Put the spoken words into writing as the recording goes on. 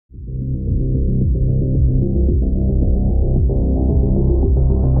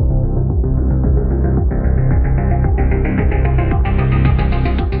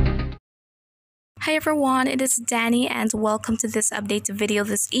everyone, it is Dani and welcome to this update video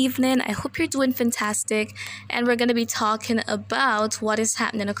this evening. I hope you're doing fantastic, and we're going to be talking about what is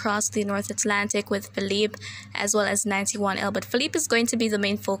happening across the North Atlantic with Philippe as well as 91L, but Philippe is going to be the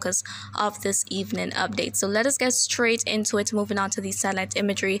main focus of this evening update. So let us get straight into it, moving on to the satellite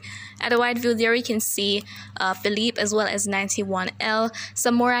imagery. At a wide view there you can see Philippe as well as 91L,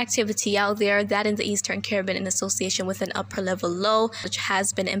 some more activity out there, that in the Eastern Caribbean in association with an upper level low which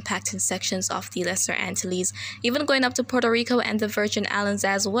has been impacting sections of the Lesser Antilles, even going up to Puerto Rico and the Virgin Islands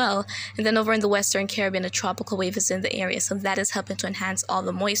as well. And then over in the Western Caribbean, a tropical wave is in the area, so that is helping to enhance all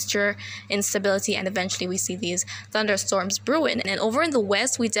the moisture, instability, and eventually we see these thunderstorms brewing. And over in the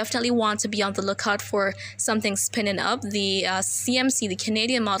west, we definitely want to be on the lookout for something spinning up. The CMC, the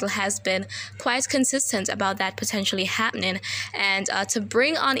Canadian model, has been quite consistent about that potentially happening. And to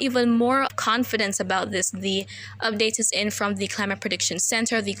bring on even more confidence about this, the update is in from the Climate Prediction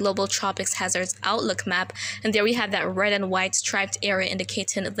Center, the Global Tropics Hazards Outlook map, and there we have that red and white striped area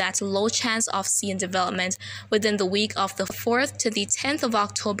indicating that low chance of seeing development within the week of the 4th to the 10th of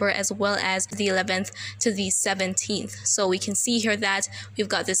October, as well as the 11th to the 17th. So we can see here that we've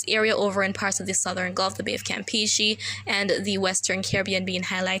got this area over in parts of the Southern Gulf, the Bay of Campeche, and the Western Caribbean being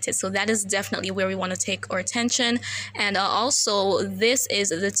highlighted. So that is definitely where we want to take our attention. And also, this is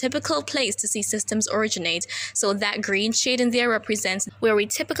the typical place to see systems originate. So that green shade in there represents where we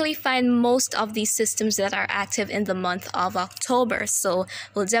typically find most of these systems that are active in the month of October. So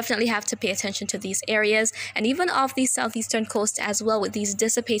we'll definitely have to pay attention to these areas, and even off the southeastern coast as well. With these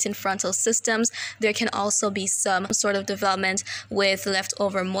dissipating frontal systems, there can also be some sort of development with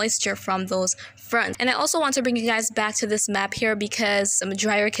leftover moisture from those fronts. And I also want to bring you guys back to this map here because some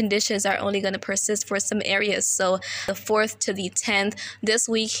drier conditions are only going to persist for some areas. So the 4th to the 10th this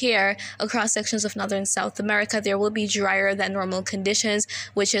week here across sections of Northern South America, there will be drier than normal conditions,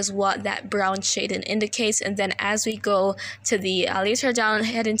 which is what that brown shading indicates. And then as we go to the later down,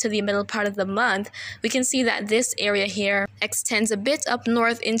 head into the middle part of the month, we can see that this area here extends a bit up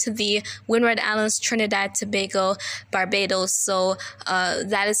north into the Windward Islands, Trinidad, Tobago, Barbados. So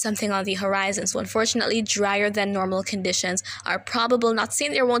that is something on the horizon. So unfortunately, drier than normal conditions are probable. Not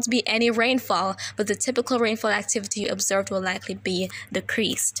saying there won't be any rainfall, but the typical rainfall activity observed will likely be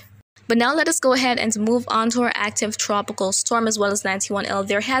decreased. But now let us go ahead and move on to our active tropical storm as well as 91L.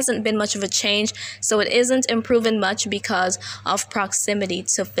 There hasn't been much of a change, so it isn't improving much because of proximity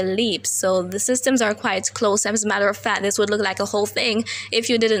to Philippe. So the systems are quite close. As a matter of fact, this would look like a whole thing if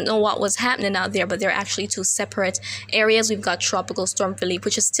you didn't know what was happening out there, but they're actually two separate areas. We've got tropical storm Philippe,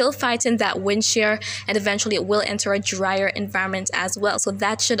 which is still fighting that wind shear, and eventually it will enter a drier environment as well. So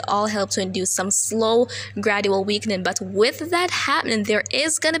that should all help to induce some slow, gradual weakening. But with that happening, there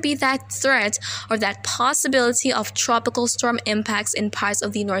is going to be that threat or that possibility of tropical storm impacts in parts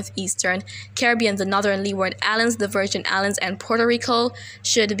of the northeastern Caribbean. The northern Leeward Islands, the Virgin Islands, and Puerto Rico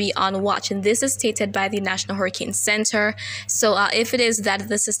should be on watch, and this is stated by the National Hurricane Center. So if it is that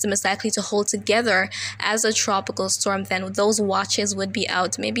the system is likely to hold together as a tropical storm, then those watches would be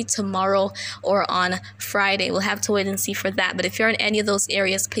out maybe tomorrow or on Friday. We'll have to wait and see for that. But if you're in any of those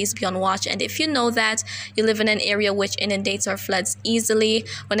areas, please be on watch. And if you know that you live in an area which inundates or floods easily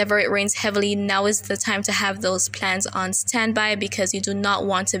whenever it rains heavily, now is the time to have those plans on standby, because you do not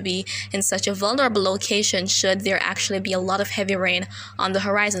want to be in such a vulnerable location should there actually be a lot of heavy rain on the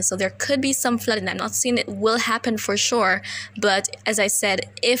horizon. So there could be some flooding. I'm not saying it will happen for sure, but as I said,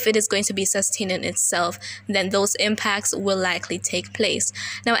 if it is going to be sustaining itself, then those impacts will likely take place.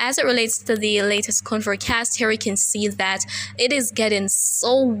 Now, as it relates to the latest cone forecast, here we can see that it is getting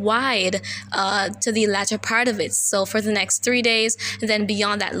so wide to the latter part of it. So for the next 3 days, and then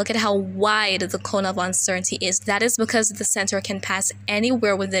beyond that, look at how wide the cone of uncertainty is. That is because the center can pass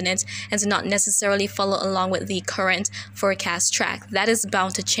anywhere within it and not necessarily follow along with the current forecast track. That is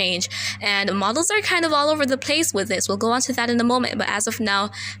bound to change, and models are kind of all over the place with this. We'll go on to that in a moment, but as of now,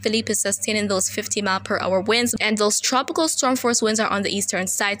 Philippe is sustaining those 50-mile-per-hour winds, and those tropical storm force winds are on the eastern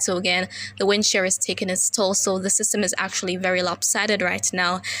side. So again, the wind shear is taking its toll. So the system is actually very lopsided right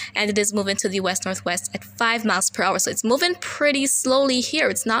now, and it is moving to the west-northwest at 5 miles per hour. So it's moving pretty slowly here.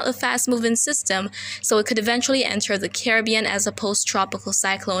 It's not a fast-moving system, so it could eventually enter the Caribbean as a post-tropical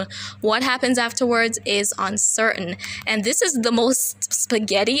cyclone. What happens afterwards is uncertain, and this is the most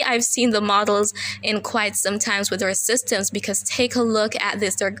spaghetti I've seen the models in quite some times with their systems, because take a look at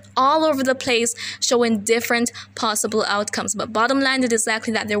this. They're all over the place showing different possible outcomes, but bottom line, it is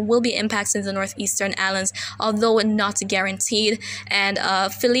likely that there will be impacts in the northeastern islands, although not guaranteed. And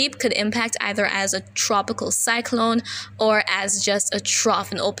Philippe could impact either as a tropical cyclone or as just a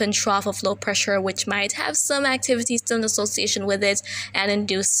trough, an open trough of low pressure, which might have some activity still in association with it and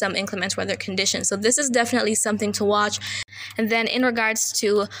induce some inclement weather conditions. So this is definitely something to watch. And then in regards to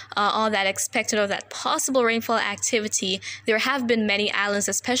all that expected or that possible rainfall activity, there have been many islands,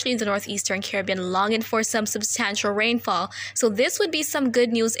 especially in the northeastern Caribbean, longing for some substantial rainfall. So this would be some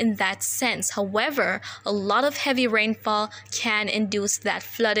good news in that sense. However, a lot of heavy rainfall can induce that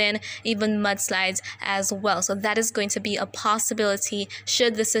flooding, even mudslides as well. So that is going to be a possibility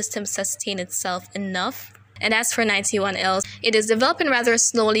should the system sustain itself enough. And as for 91L, it is developing rather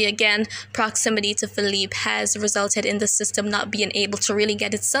slowly. Again, proximity to Philippe has resulted in the system not being able to really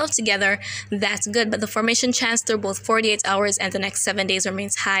get itself together. That's good. But the formation chance through both 48 hours and the next 7 days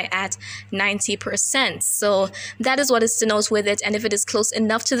remains high at 90%. So that is what is to note with it. And if it is close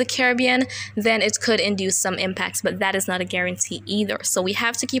enough to the Caribbean, then it could induce some impacts. But that is not a guarantee either. So we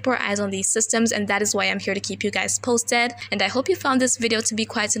have to keep our eyes on these systems. And that is why I'm here to keep you guys posted. And I hope you found this video to be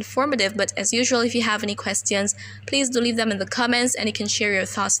quite informative. But as usual, if you have any questions, please do leave them in the comments, and you can share your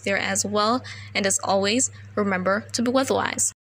thoughts there as well. And as always, remember to be weatherwise.